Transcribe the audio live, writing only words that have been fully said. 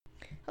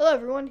Hello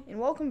everyone, and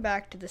welcome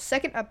back to the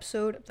second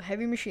episode of the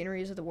Heavy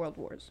Machineries of the World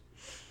Wars.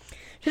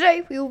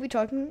 Today, we will be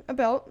talking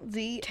about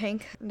the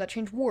tank that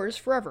changed wars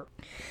forever.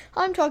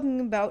 I'm talking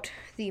about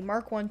the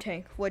Mk1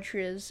 tank, which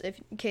is, in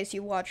case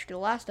you watched the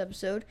last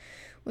episode,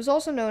 was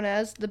also known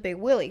as the Big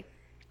Willie.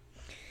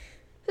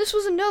 This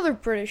was another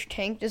British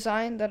tank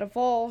design that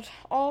evolved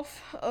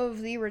off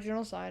of the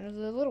original design of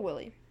the Little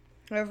Willie.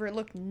 However, it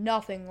looked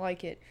nothing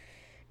like it.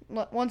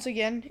 Once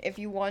again, if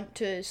you want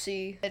to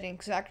see an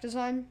exact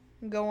design,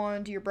 go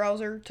on to your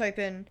browser, type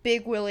in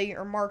Big Willie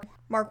or Mk1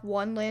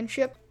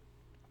 Landship,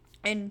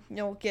 and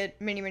you'll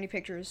get many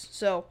pictures.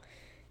 So,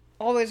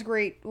 always a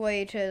great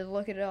way to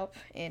look it up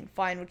and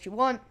find what you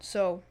want.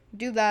 So,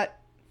 do that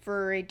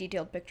for a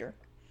detailed picture.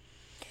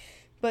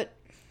 But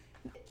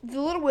the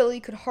Little Willie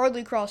could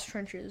hardly cross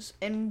trenches,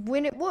 and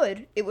when it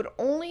would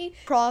only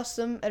cross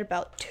them at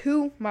about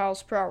 2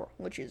 miles per hour,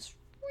 which is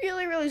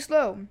really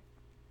slow.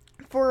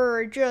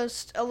 For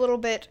just a little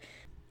bit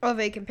of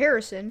a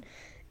comparison,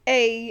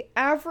 a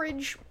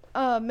average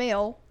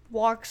male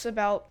walks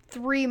about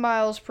 3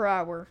 miles per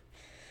hour.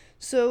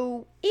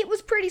 So it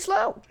was pretty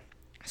slow.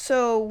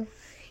 So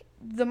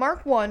the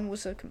Mk1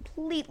 was a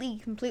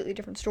completely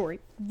different story.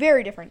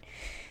 Very different.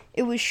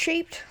 It was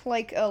shaped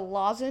like a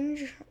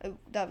lozenge. It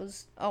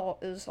was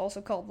also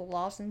called the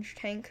lozenge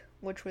tank,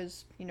 which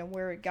was,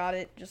 where it got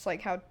it. Just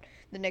like how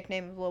the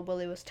nickname of Little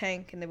Willie was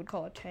Tank, and they would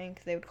call it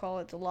Tank. They would call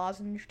it the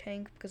lozenge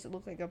tank because it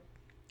looked like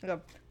a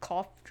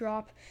cough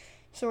drop,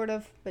 sort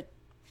of. But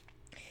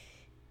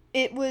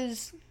it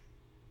was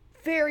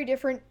very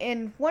different,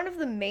 and one of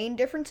the main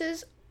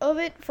differences of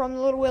it from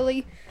the Little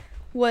Willie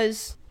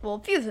was, a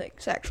few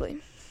things,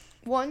 actually.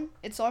 One,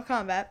 it saw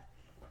combat.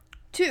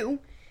 Two,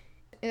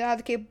 it had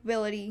the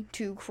capability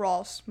to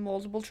cross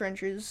multiple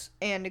trenches,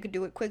 and it could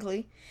do it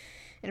quickly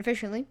and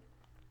efficiently.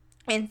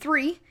 And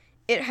three,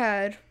 it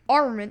had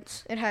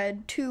armaments. It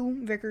had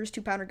 2 Vickers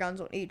 2-pounder guns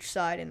on each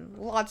side and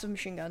lots of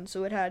machine guns,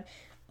 so it had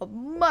a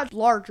much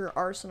larger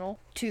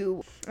arsenal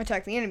to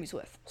attack the enemies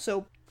with.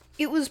 So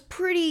it was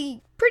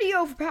pretty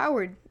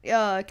overpowered,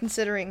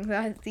 considering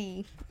that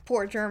the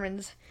poor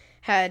Germans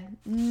had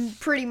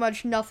pretty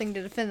much nothing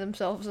to defend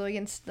themselves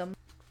against them.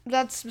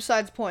 That's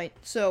besides the point.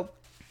 So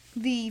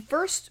the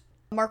first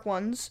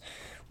Mk1s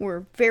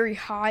were very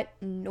hot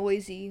and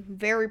noisy,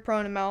 very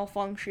prone to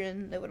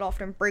malfunction. They would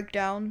often break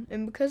down,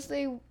 and because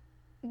they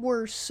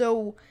were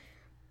so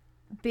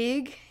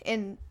big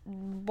and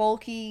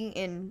bulky,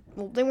 and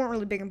they weren't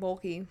really big and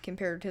bulky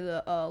compared to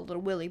the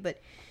Little Willie,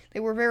 but they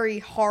were very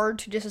hard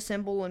to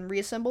disassemble and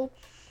reassemble.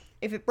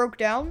 If it broke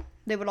down,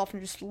 they would often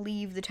just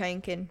leave the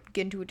tank and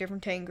get into a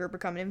different tank or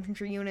become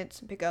infantry units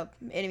and pick up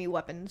enemy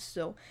weapons.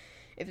 So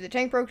if the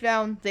tank broke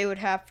down, they would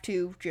have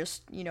to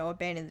just,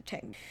 abandon the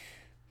tank.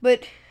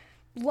 But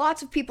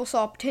lots of people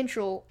saw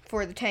potential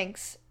for the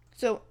tanks.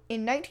 So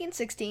in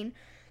 1916,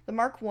 the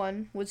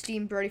Mk1 was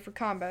deemed ready for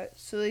combat.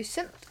 So they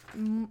sent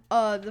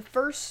the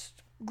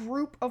first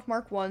group of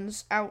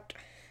Mk1s out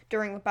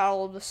during the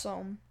Battle of the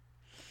Somme.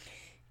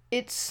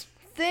 Its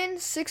thin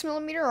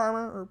 6mm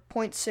armor, or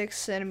 0.6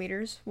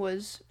 centimeters,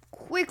 was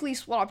quickly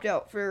swapped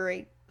out for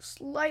a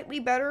slightly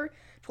better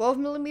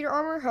 12mm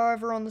armor.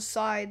 However, on the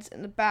sides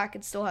and the back,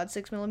 it still had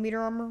 6mm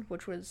armor,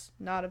 which was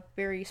not a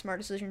very smart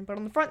decision. But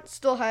on the front,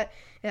 it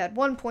had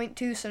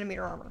 1.2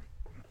 centimeter armor.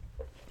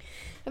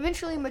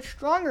 Eventually, a much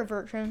stronger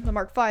version, the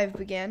Mk5,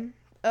 began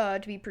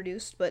to be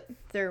produced, but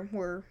there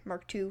were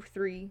Mk 2,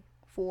 3,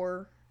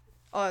 4.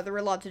 There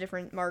were lots of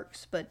different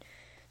marks, but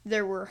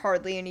there were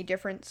hardly any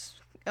difference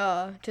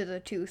to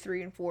the 2,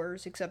 3, and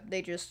 4s, except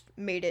they just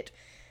made it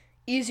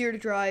easier to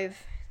drive,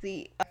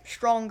 the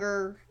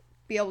stronger,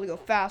 be able to go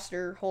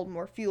faster, hold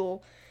more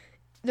fuel.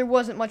 There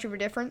wasn't much of a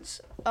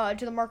difference to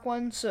the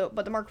Mk1,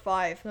 but the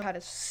Mk5 had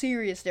a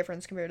serious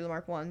difference compared to the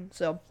Mk1,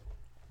 so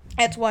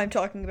that's why I'm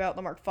talking about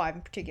the Mk5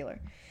 in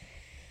particular.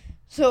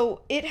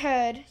 So it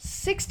had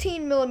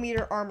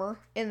 16mm armor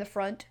in the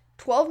front,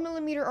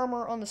 12mm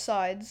armor on the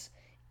sides,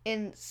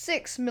 and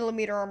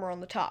 6mm armor on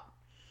the top.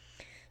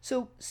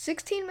 So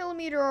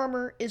 16mm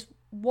armor is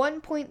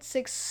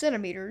 1.6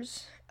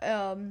 centimeters,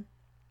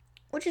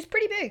 which is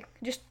pretty big.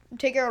 Just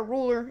take out a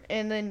ruler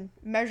and then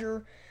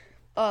measure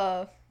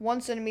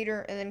 1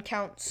 centimeter and then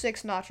count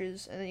 6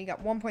 notches, and then you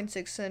got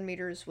 1.6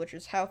 centimeters, which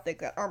is how thick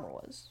that armor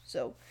was.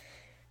 So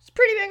it's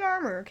pretty big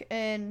armor,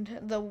 and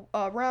the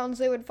rounds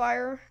they would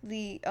fire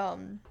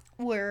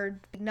were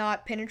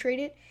not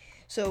penetrated,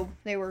 so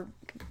it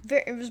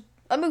was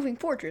a moving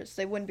fortress.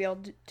 They wouldn't be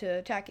able to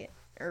attack it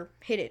or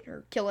hit it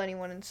or kill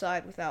anyone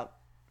inside without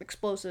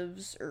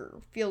explosives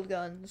or field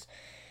guns.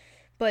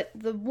 But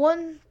the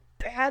one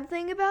bad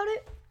thing about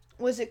it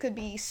was it could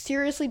be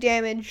seriously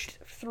damaged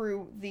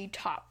through the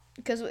top,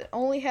 because it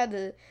only had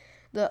the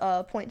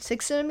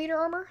 0.6 centimeter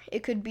armor.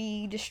 It could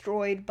be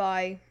destroyed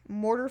by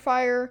mortar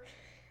fire,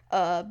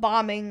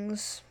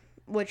 bombings,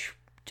 which,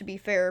 to be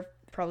fair,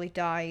 probably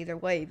die either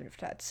way, even if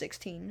it had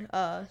 16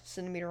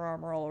 centimeter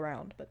armor all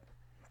around. But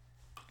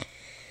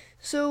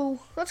So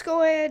let's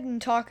go ahead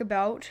and talk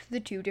about the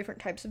two different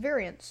types of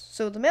variants.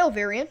 So the male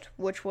variant,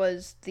 which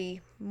was the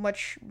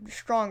much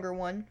stronger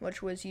one,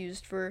 which was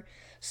used for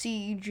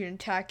siege and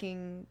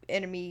attacking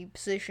enemy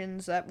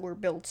positions that were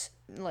built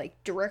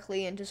like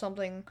directly into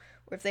something.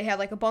 Or if they had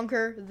like a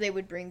bunker, they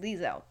would bring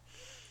these out.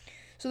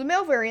 So the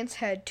male variants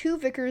had 2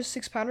 Vickers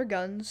 6-pounder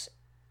guns,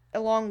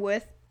 along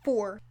with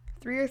 4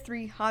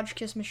 303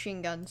 Hotchkiss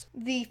machine guns.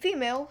 The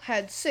female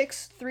had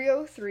 6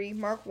 303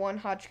 Mark 1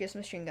 Hotchkiss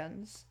machine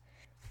guns.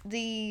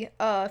 The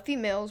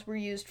females were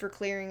used for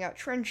clearing out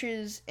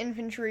trenches,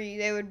 infantry.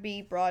 They would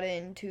be brought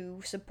in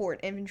to support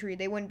infantry.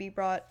 They wouldn't be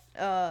brought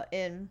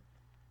in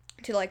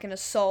to like an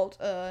assault,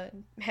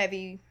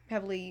 heavily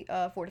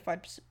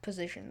fortified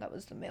position. That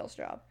was the male's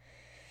job.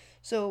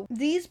 So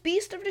these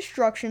beasts of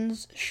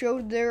destructions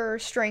showed their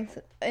strength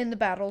in the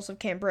battles of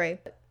Cambrai.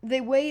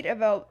 They weighed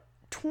about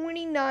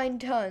 29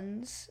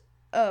 tons,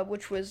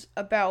 which was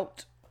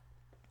about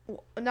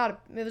it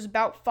was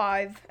about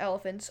 5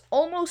 elephants,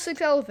 almost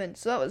 6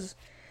 elephants. So it's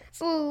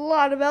a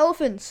lot of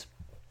elephants.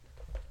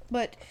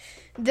 But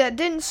that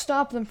didn't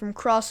stop them from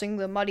crossing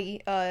the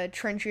muddy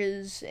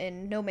trenches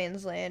and no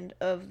man's land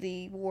of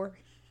the war.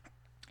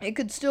 It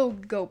could still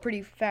go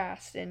pretty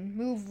fast and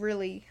move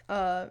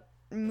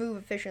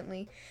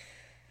efficiently.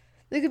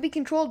 They could be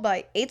controlled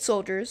by 8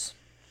 soldiers.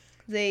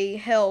 They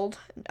held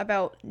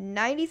about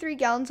 93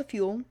 gallons of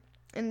fuel,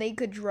 and they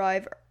could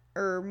drive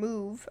or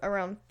move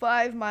around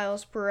 5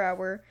 miles per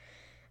hour,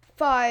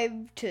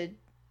 5 to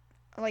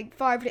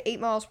 8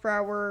 miles per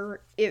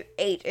hour, if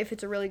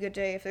it's a really good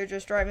day, if they're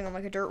just driving on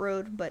like a dirt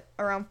road, but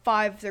around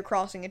 5 if they're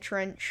crossing a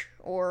trench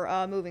or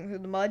moving through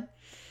the mud.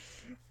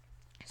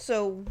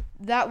 So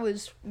that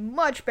was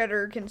much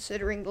better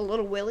considering the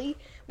little Willie,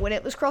 when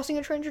it was crossing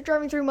a trench or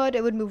driving through mud,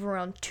 it would move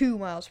around 2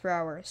 miles per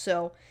hour.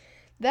 So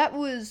that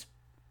was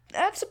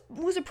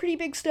a pretty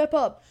big step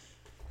up.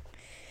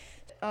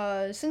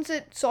 Since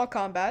it saw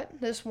combat,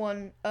 this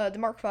one, the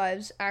Mark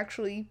V's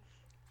actually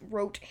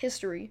wrote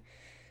history.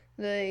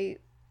 Here's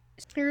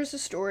the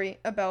story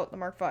about the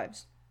Mark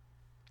V's.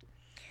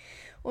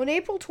 On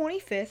April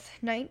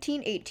 25th,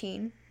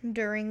 1918,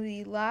 during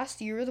the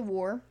last year of the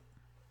war,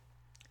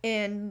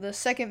 in the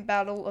Second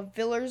Battle of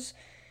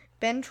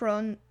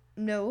Villers-Bretonneux,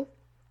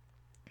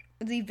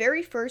 the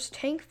very first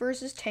tank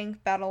versus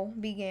tank battle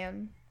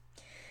began.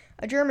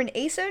 A German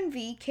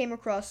A-7V came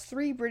across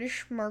 3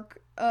 British Mark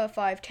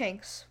 5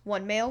 tanks,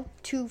 1 male,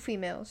 2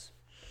 females.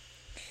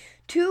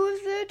 2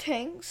 of the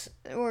tanks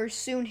were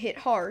soon hit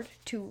hard.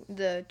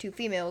 The 2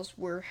 females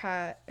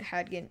had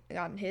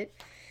gotten hit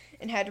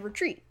and had to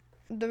retreat.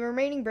 The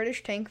remaining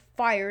British tank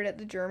fired at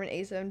the German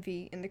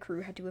A-7V and the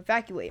crew had to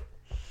evacuate.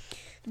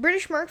 The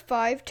British Mark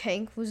 5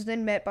 tank was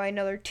then met by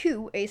another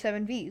 2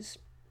 A-7Vs.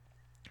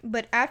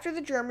 But after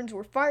the Germans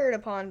were fired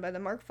upon by the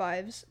Mark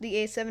 5s, the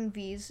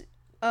A-7Vs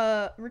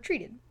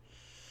retreated.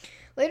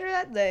 Later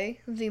that day,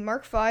 the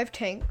Mark V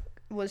tank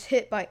was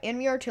hit by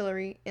enemy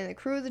artillery, and the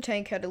crew of the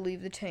tank had to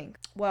leave the tank.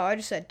 Wow, I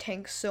just said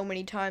tank so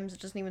many times, it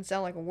doesn't even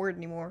sound like a word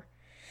anymore.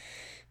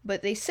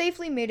 But they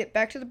safely made it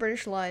back to the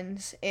British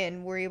lines,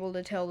 and were able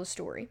to tell the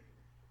story.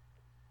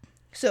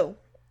 So,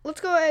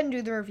 let's go ahead and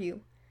do the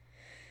review.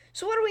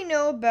 So what do we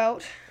know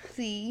about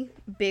the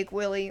Big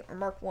Willie, or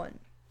Mark I?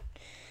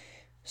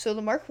 So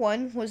the Mark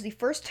I was the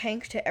first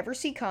tank to ever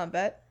see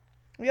combat.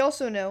 We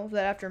also know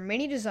that after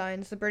many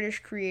designs, the British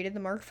created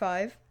the Mark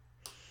V,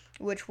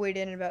 which weighed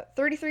in at about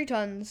 33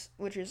 tons,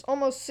 which is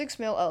almost 6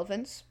 male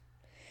elephants.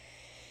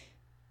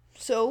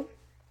 So,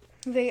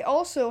 they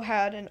also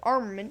had an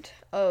armament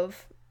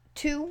of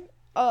 2,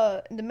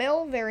 the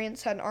male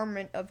variants had an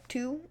armament of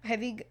 2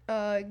 heavy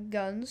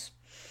guns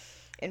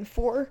and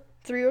 4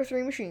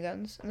 303 machine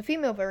guns, and the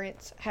female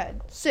variants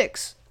had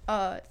 6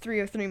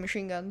 303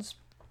 machine guns.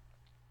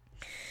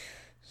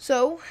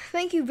 So,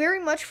 thank you very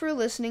much for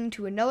listening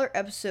to another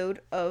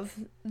episode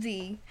of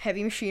the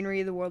Heavy Machinery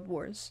of the World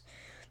Wars.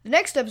 The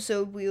next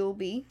episode we will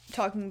be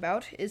talking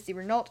about is the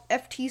Renault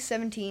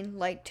FT-17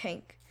 light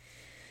tank.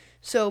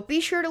 So,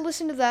 be sure to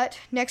listen to that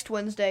next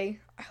Wednesday.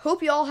 I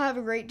hope you all have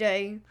a great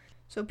day.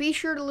 So, be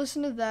sure to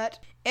listen to that,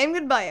 and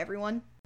goodbye, everyone.